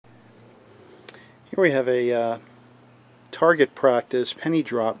Here we have a target practice penny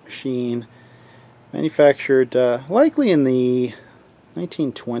drop machine manufactured likely in the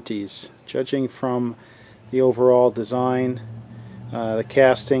 1920s, judging from the overall design, the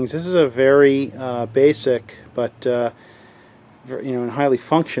castings. This is a very basic but and highly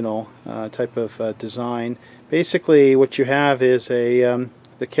functional type of design. Basically what you have is the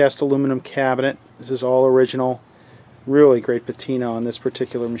cast aluminum cabinet. This is all original, really great patina on this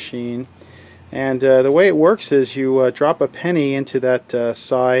particular machine. And the way it works is you drop a penny into that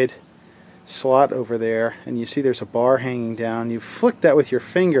side slot over there, and you see there's a bar hanging down. You flick that with your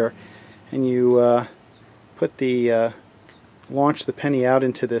finger, and you launch the penny out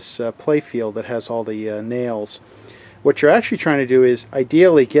into this playfield that has all the nails. What you're actually trying to do is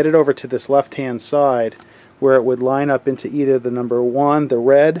ideally get it over to this left-hand side, where it would line up into either the number 1, the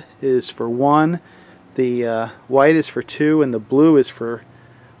red is for 1, the white is for 2, and the blue is for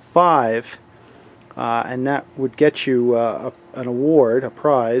 5. And that would get you an award, a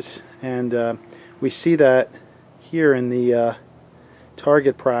prize, and we see that here in the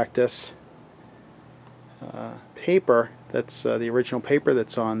target practice paper. That's the original paper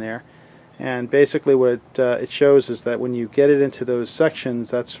that's on there, and basically what it shows is that when you get it into those sections,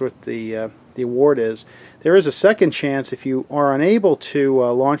 that's what the award is. There is a second chance if you are unable to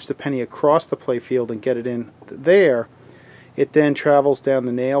launch the penny across the playfield and get it in there. It then travels down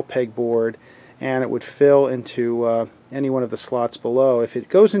the nail pegboard, and it would fill into any one of the slots below. If it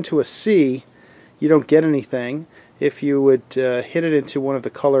goes into a C, you don't get anything. If you would hit it into one of the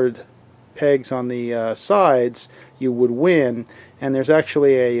colored pegs on the sides, you would win. And there's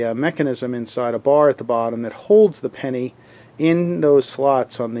actually a mechanism inside, a bar at the bottom, that holds the penny in those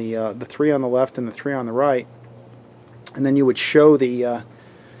slots on the 3 on the left and the 3 on the right. And then you would show the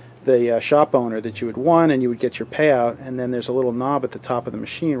shop owner that you had won, and you would get your payout. And then there's a little knob at the top of the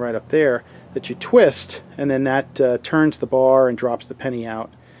machine right up there that you twist, and then that turns the bar and drops the penny out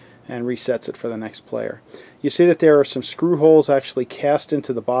and resets it for the next player. You see that there are some screw holes actually cast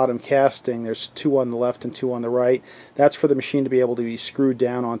into the bottom casting. There's 2 on the left and 2 on the right. That's for the machine to be able to be screwed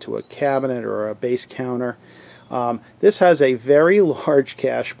down onto a cabinet or a base counter. This has a very large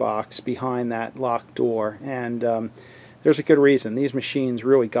cash box behind that locked door, and there's a good reason. These machines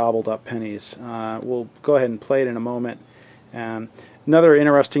really gobbled up pennies. We'll go ahead and play it in a moment. Another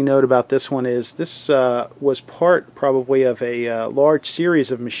interesting note about this one is this was part probably of a large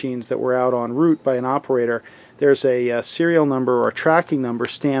series of machines that were out en route by an operator. There's a serial number or a tracking number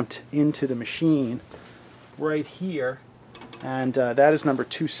stamped into the machine right here, and that is number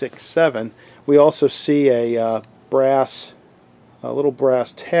 267. We also see a little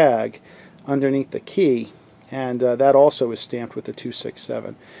brass tag underneath the key, and that also is stamped with the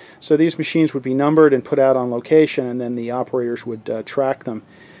 267. So these machines would be numbered and put out on location, and then the operators would track them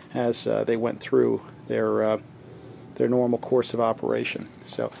as they went through their normal course of operation.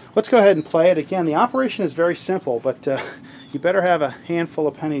 So let's go ahead and play it. Again, the operation is very simple, but you better have a handful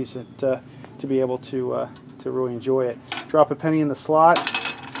of pennies to be able to really enjoy it. Drop a penny in the slot,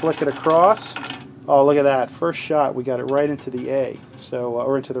 flick it across. Oh, look at that. First shot, we got it right into the A, so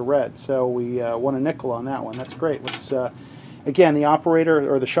or into the red. So we won a nickel on that one. That's great. Let's, again, the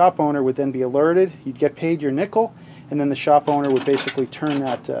operator or the shop owner would then be alerted. You'd get paid your nickel, and then the shop owner would basically turn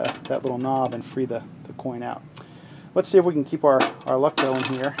that little knob and free the coin out. Let's see if we can keep our luck going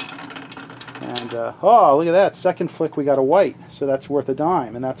here. And, oh, look at that. Second flick, we got a white, so that's worth a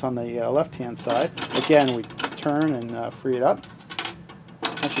dime, and that's on the left-hand side. Again, we turn and free it up.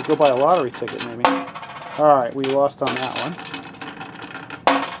 I should go buy a lottery ticket, maybe. Alright, we lost on that one.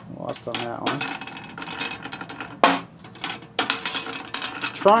 Lost on that one.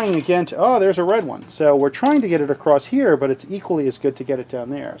 Trying again to... Oh, there's a red one. So we're trying to get it across here, but it's equally as good to get it down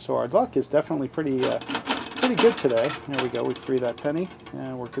there. So our luck is definitely pretty good today. There we go. We free that penny,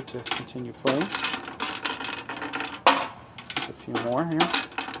 and we're good to continue playing. Just a few more here.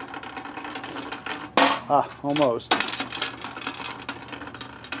 Ah, almost.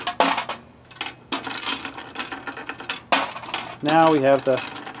 Now we have the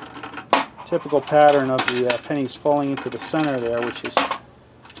typical pattern of the pennies falling into the center there, which is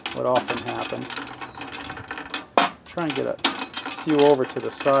what often happens. Try and get a few over to the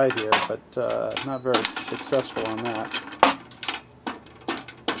side here, but not very successful on that.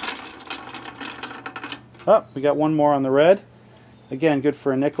 Oh, we got one more on the red. Again, good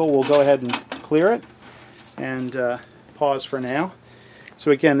for a nickel. We'll go ahead and clear it and pause for now.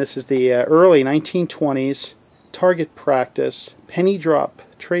 So again, this is the early 1920s target practice penny drop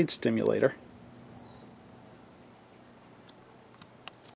trade stimulator.